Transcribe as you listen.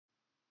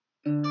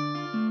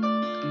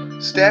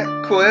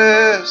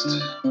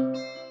StatQuest,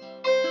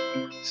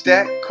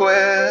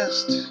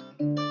 StatQuest.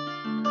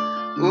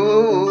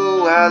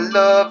 Ooh, I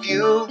love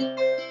you,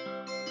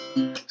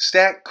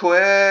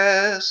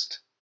 StatQuest.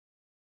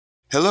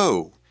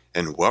 Hello,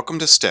 and welcome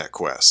to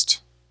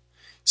StatQuest.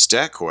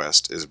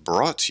 StatQuest is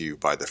brought to you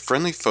by the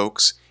friendly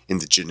folks in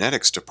the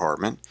genetics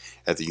department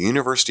at the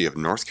University of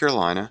North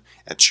Carolina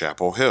at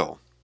Chapel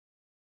Hill.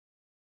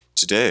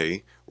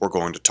 Today, we're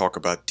going to talk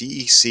about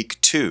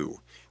DESeq2,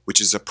 which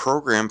is a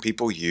program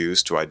people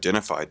use to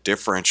identify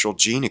differential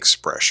gene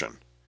expression.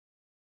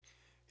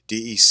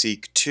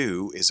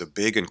 DESeq2 is a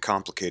big and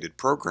complicated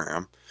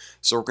program,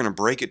 so we're going to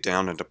break it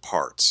down into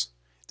parts.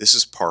 This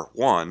is part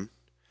 1,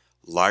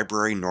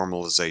 library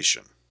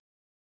normalization.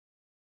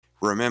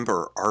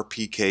 Remember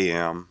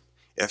RPKM,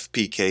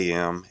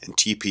 FPKM, and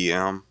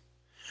TPM?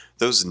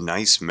 Those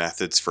nice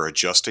methods for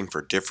adjusting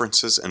for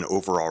differences in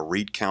overall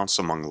read counts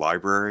among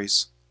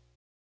libraries?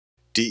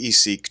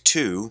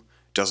 DESeq2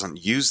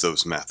 doesn't use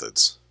those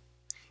methods,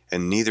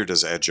 and neither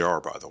does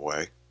EdgeR, by the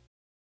way.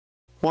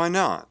 Why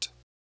not?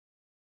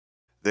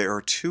 There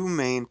are two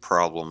main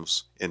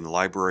problems in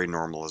library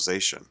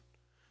normalization,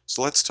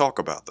 so let's talk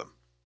about them.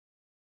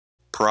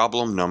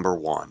 Problem number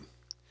 1.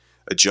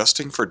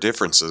 Adjusting for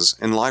differences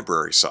in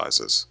library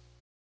sizes.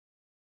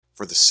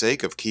 For the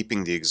sake of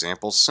keeping the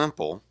example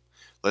simple,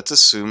 let's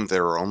assume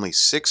there are only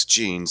 6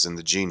 genes in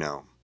the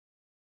genome.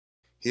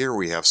 Here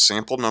we have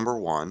sample number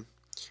 1,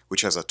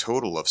 which has a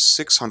total of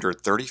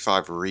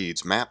 635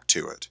 reads mapped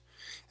to it,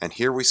 and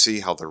here we see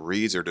how the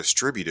reads are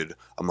distributed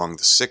among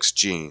the 6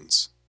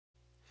 genes.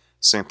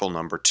 Sample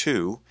number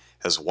 2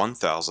 has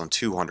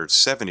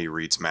 1,270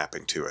 reads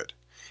mapping to it,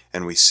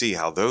 and we see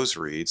how those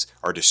reads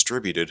are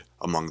distributed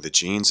among the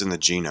genes in the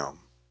genome.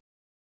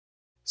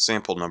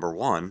 Sample number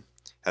 1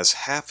 has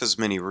half as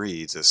many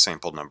reads as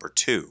sample number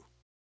 2.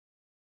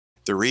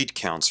 The read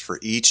counts for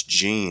each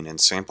gene in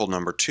sample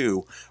number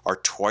 2 are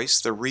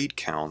twice the read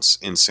counts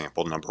in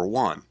sample number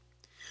 1.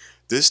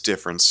 This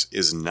difference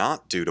is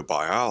not due to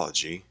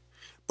biology,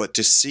 but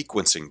to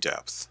sequencing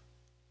depth.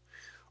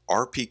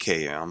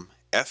 RPKM,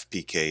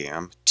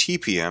 FPKM,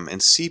 TPM,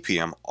 and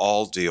CPM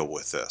all deal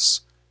with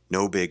this.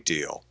 No big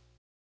deal.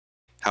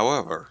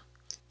 However,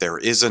 there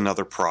is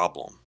another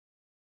problem.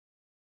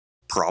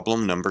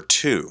 Problem number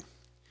 2.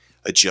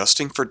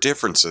 Adjusting for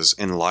differences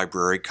in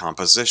library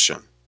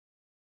composition.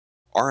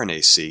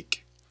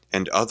 RNA-seq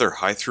and other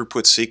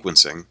high-throughput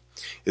sequencing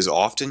is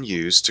often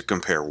used to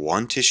compare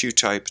one tissue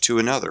type to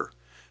another,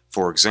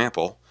 for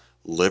example,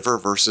 liver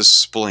versus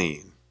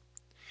spleen.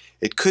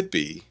 It could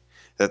be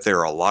that there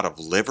are a lot of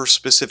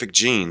liver-specific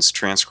genes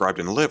transcribed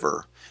in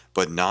liver,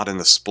 but not in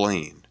the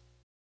spleen.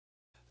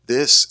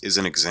 This is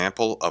an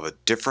example of a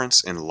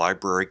difference in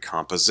library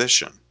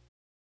composition.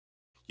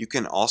 You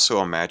can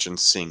also imagine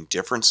seeing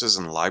differences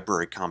in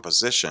library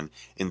composition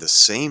in the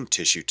same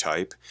tissue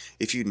type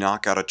if you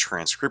knock out a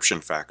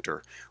transcription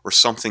factor or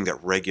something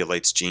that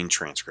regulates gene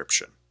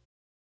transcription.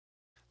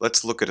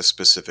 Let's look at a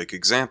specific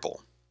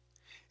example.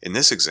 In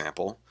this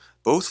example,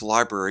 both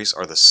libraries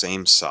are the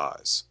same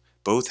size.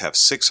 Both have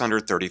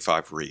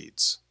 635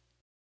 reads.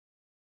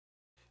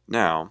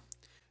 Now,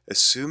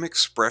 assume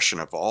expression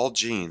of all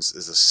genes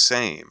is the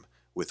same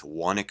with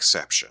one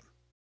exception.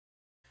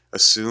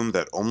 Assume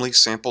that only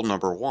sample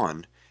number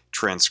 1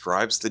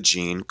 transcribes the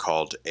gene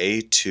called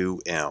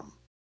A2M.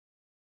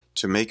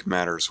 To make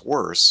matters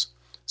worse,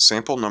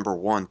 sample number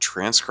 1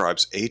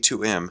 transcribes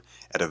A2M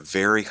at a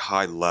very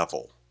high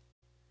level.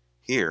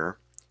 Here,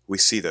 we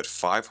see that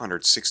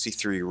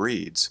 563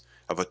 reads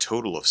of a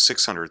total of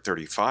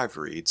 635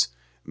 reads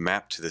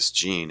map to this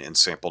gene in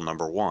sample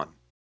number 1.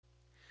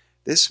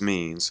 This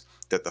means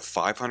that the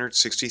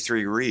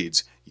 563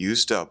 reads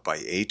used up by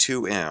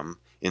A2M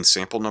in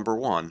sample number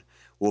 1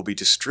 will be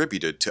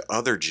distributed to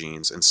other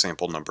genes in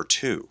sample number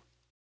 2.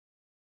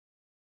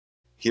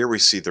 Here we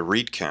see the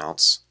read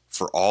counts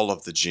for all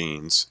of the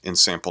genes in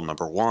sample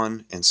number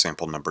 1 and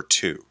sample number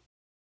 2.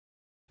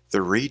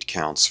 The read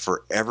counts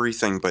for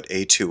everything but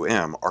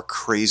A2M are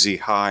crazy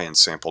high in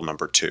sample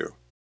number 2.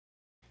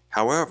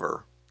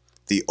 However,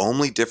 the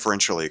only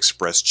differentially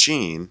expressed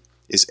gene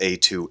is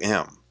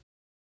A2M.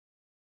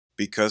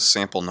 Because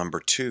sample number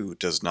 2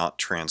 does not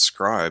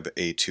transcribe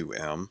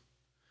A2M,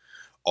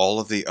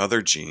 all of the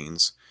other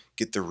genes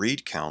get the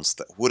read counts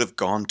that would have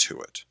gone to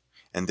it,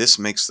 and this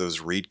makes those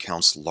read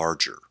counts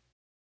larger.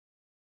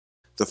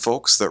 The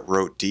folks that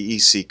wrote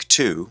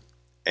DESeq2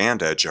 and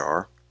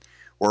EdgeR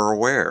were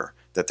aware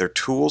that their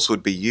tools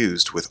would be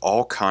used with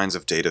all kinds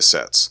of data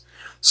sets,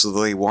 so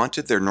they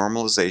wanted their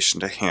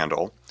normalization to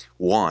handle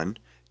 1.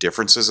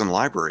 Differences in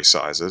library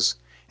sizes,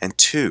 and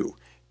 2.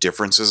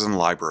 Differences in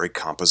library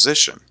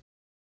composition.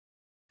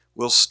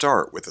 We'll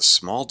start with a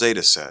small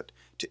data set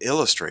to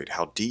illustrate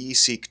how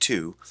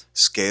DESeq2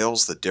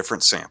 scales the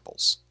different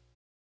samples.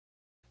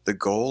 The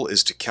goal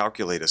is to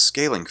calculate a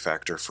scaling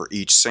factor for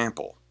each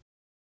sample.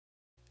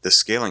 The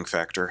scaling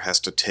factor has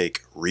to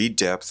take read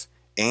depth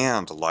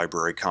and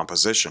library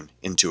composition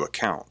into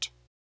account.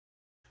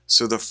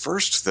 So the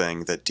first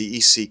thing that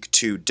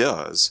DESeq2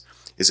 does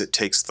is it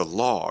takes the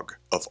log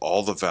of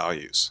all the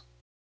values.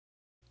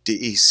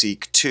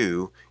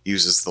 DESeq2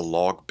 uses the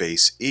log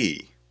base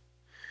e.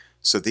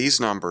 So these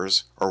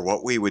numbers are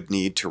what we would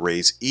need to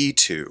raise e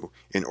to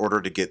in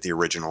order to get the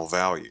original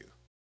value.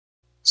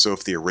 So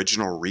if the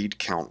original read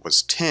count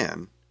was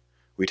 10,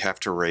 we'd have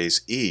to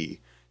raise e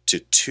to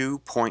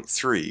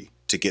 2.3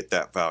 to get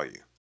that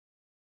value.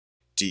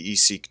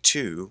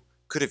 DESeq2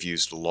 could have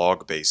used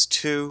log base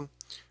 2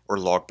 or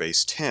log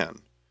base 10,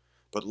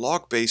 but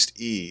log based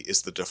e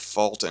is the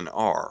default in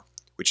R,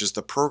 which is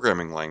the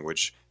programming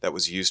language that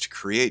was used to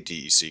create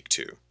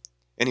DESeq2.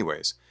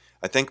 Anyways,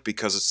 I think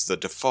because it's the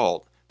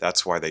default,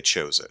 that's why they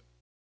chose it.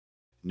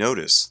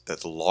 Notice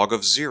that the log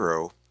of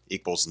 0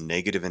 equals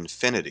negative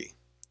infinity.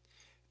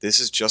 This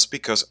is just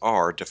because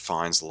R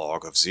defines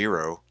log of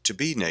 0 to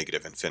be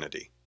negative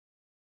infinity.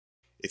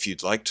 If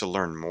you'd like to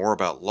learn more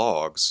about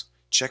logs,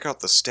 check out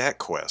the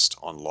StatQuest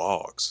on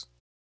logs.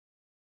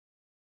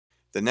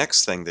 The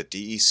next thing that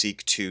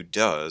DESeq2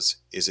 does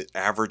is it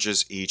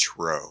averages each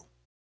row.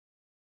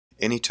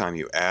 Anytime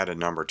you add a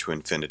number to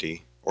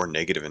infinity or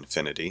negative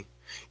infinity,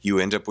 you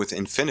end up with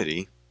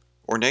infinity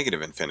or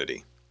negative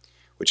infinity,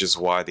 which is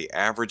why the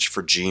average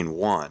for gene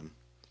 1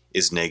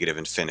 is negative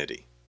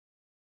infinity.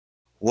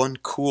 One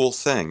cool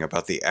thing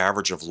about the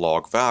average of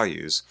log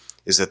values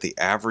is that the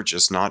average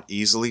is not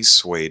easily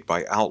swayed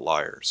by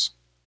outliers.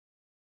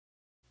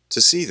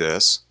 To see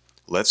this,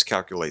 let's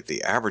calculate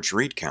the average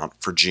read count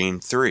for gene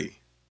 3.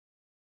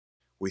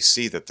 We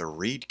see that the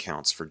read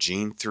counts for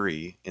gene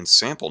 3 in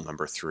sample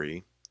number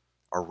 3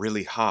 are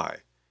really high.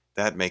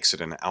 That makes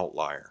it an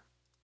outlier.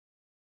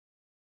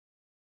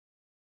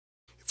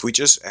 If we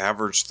just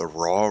average the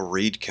raw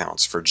read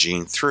counts for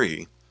gene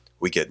 3,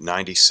 we get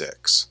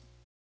 96.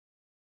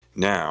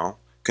 Now,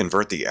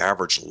 convert the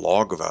average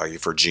log value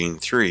for gene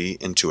 3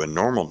 into a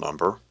normal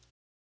number.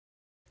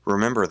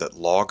 Remember that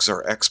logs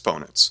are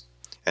exponents,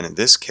 and in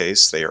this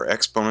case they are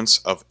exponents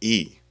of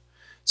e,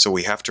 so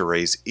we have to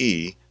raise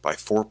e by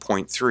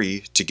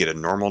 4.3 to get a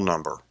normal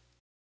number.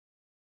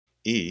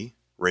 E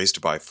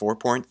raised by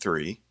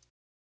 4.3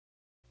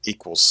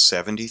 equals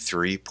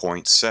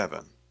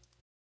 73.7.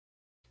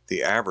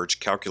 The average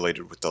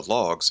calculated with the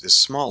logs is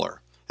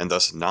smaller and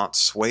thus not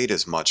swayed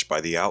as much by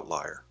the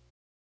outlier.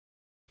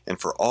 And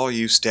for all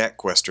you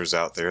StatQuesters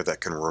out there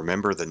that can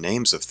remember the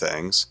names of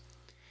things,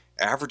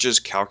 averages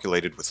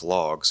calculated with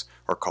logs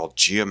are called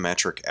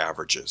geometric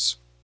averages.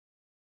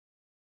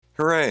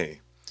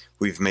 Hooray!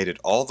 We've made it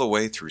all the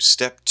way through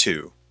step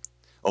 2.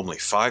 Only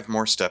 5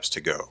 more steps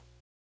to go.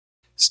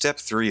 Step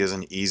 3 is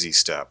an easy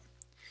step.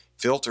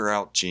 Filter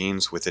out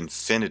genes with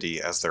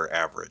infinity as their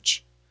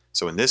average.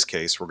 So in this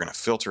case, we're going to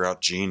filter out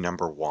gene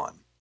number 1.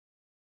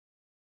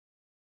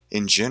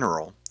 In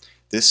general,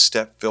 this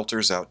step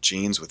filters out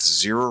genes with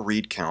 0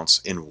 read counts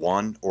in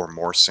 1 or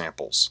more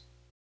samples.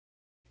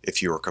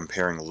 If you are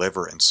comparing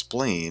liver and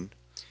spleen,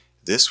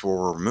 this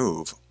will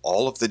remove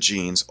all of the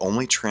genes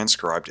only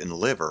transcribed in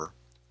liver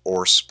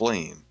or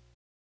spleen.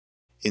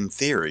 In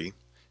theory,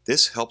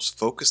 this helps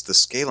focus the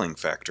scaling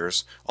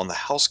factors on the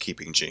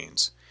housekeeping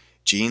genes,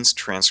 genes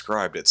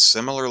transcribed at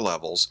similar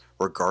levels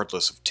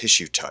regardless of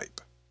tissue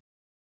type.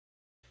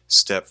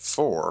 Step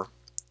 4.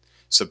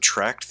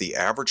 Subtract the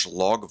average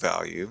log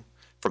value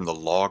from the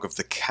log of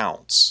the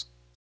counts.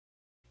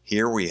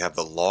 Here we have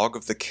the log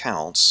of the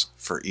counts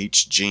for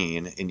each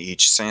gene in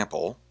each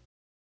sample,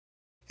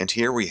 and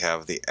here we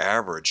have the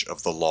average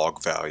of the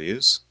log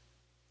values,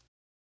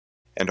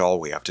 and all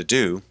we have to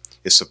do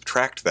is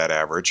subtract that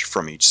average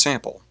from each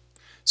sample.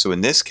 So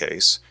in this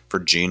case, for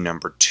gene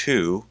number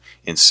 2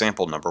 in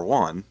sample number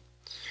 1,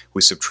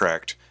 we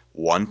subtract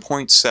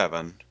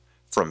 1.7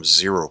 from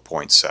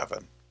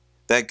 0.7.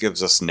 That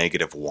gives us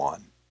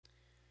 -1.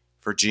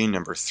 For gene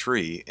number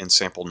 3 in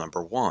sample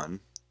number 1,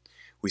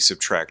 we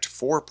subtract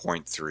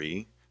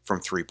 4.3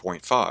 from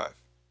 3.5.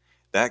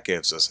 That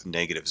gives us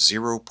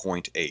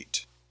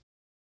 -0.8.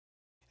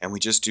 And we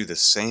just do the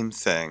same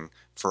thing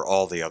for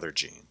all the other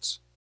genes.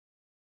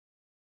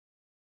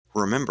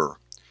 Remember,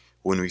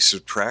 when we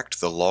subtract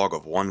the log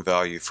of one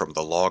value from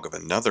the log of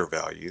another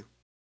value,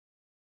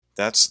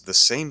 that's the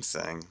same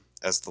thing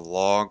as the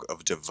log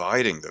of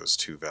dividing those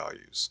two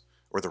values,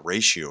 or the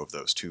ratio of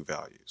those two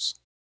values.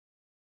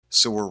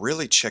 So we're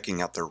really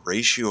checking out the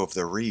ratio of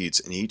the reads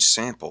in each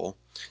sample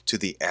to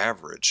the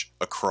average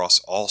across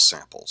all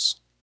samples.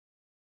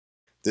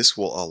 This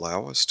will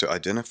allow us to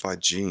identify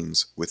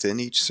genes within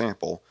each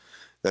sample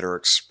that are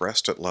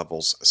expressed at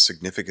levels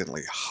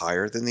significantly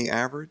higher than the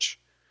average,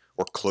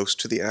 or close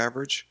to the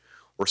average,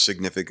 or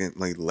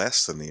significantly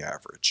less than the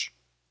average.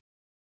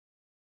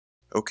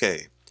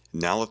 Okay,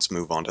 now let's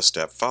move on to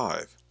step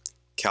 5.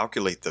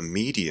 Calculate the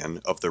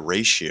median of the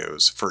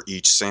ratios for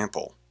each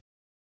sample.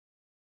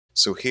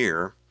 So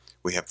here,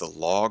 we have the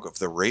log of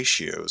the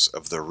ratios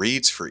of the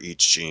reads for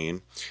each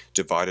gene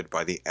divided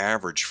by the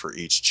average for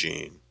each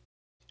gene.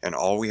 And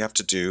all we have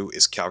to do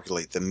is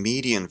calculate the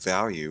median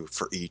value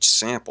for each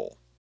sample.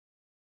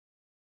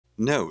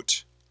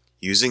 Note,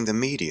 using the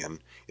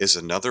median is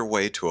another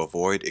way to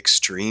avoid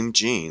extreme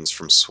genes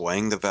from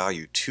swaying the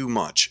value too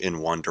much in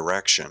one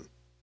direction.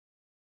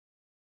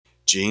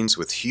 genes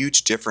with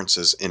huge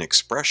differences in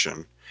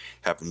expression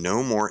have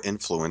no more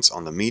influence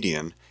on the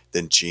median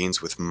than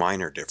genes with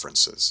minor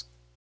differences.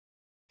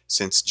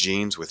 Since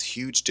genes with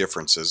huge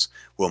differences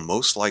will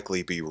most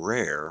likely be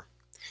rare,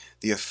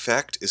 the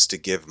effect is to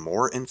give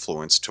more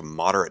influence to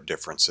moderate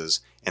differences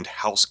and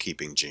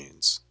housekeeping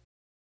genes.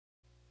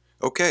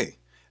 Okay,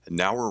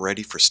 now we're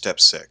ready for step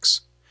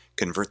 6.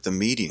 Convert the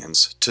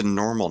medians to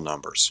normal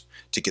numbers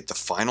to get the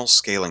final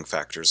scaling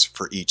factors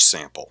for each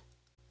sample.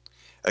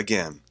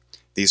 Again,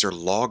 these are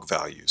log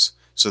values,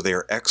 so they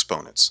are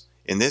exponents,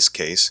 in this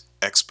case,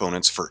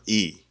 exponents for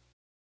e.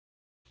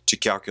 To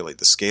calculate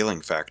the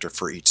scaling factor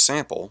for each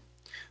sample,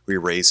 we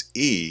raise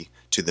e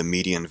to the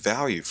median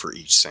value for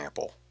each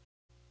sample.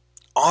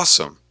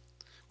 Awesome!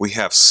 We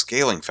have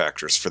scaling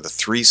factors for the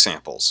 3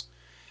 samples.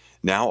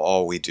 Now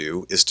all we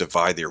do is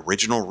divide the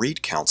original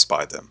read counts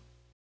by them.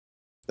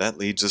 That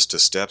leads us to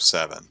step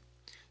 7.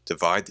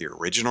 Divide the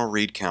original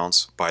read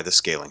counts by the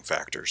scaling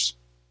factors.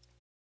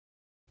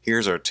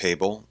 Here's our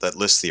table that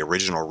lists the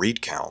original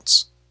read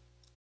counts.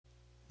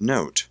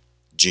 Note,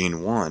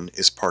 gene 1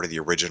 is part of the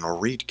original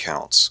read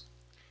counts.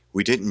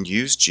 We didn't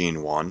use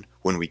gene 1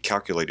 when we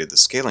calculated the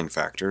scaling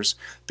factors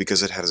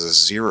because it has a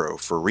 0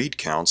 for read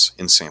counts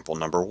in sample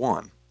number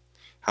 1.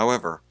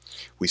 However,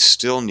 we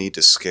still need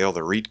to scale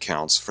the read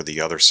counts for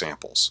the other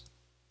samples.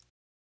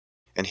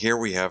 And here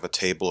we have a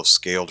table of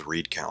scaled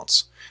read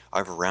counts.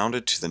 I've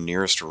rounded to the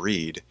nearest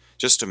read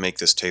just to make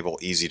this table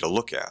easy to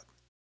look at.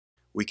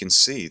 We can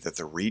see that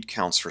the read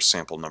counts for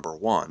sample number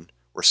 1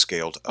 were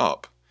scaled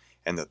up,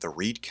 and that the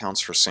read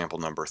counts for sample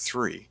number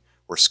 3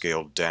 were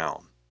scaled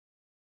down.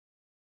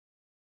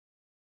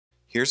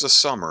 Here's a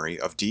summary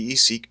of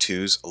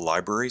DESeq2's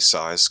library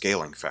size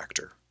scaling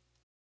factor.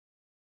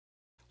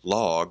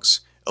 Logs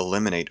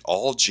eliminate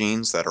all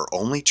genes that are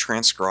only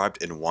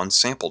transcribed in one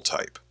sample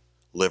type,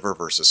 liver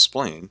versus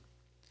spleen.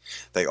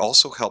 They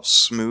also help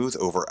smooth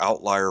over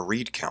outlier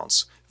read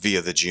counts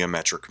via the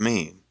geometric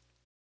mean.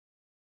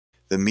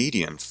 The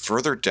median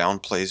further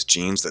downplays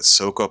genes that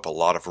soak up a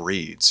lot of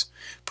reads,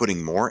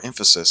 putting more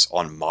emphasis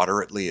on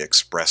moderately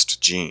expressed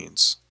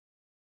genes.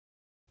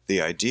 The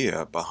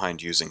idea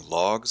behind using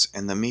logs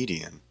and the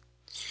median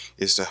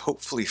is to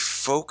hopefully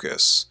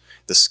focus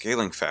the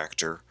scaling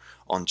factor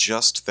on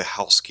just the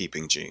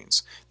housekeeping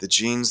genes, the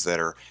genes that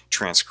are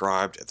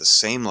transcribed at the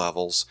same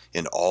levels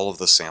in all of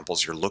the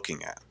samples you're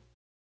looking at.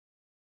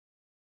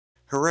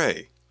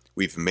 Hooray!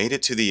 We've made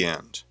it to the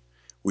end.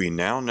 We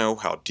now know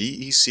how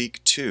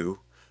DESeq2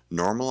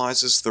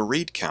 normalizes the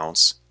read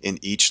counts in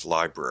each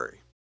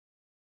library.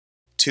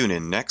 Tune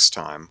in next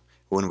time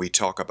when we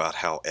talk about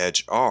how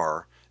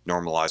EdgeR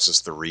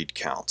normalizes the read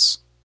counts.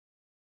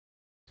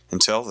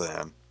 Until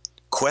then,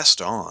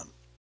 quest on!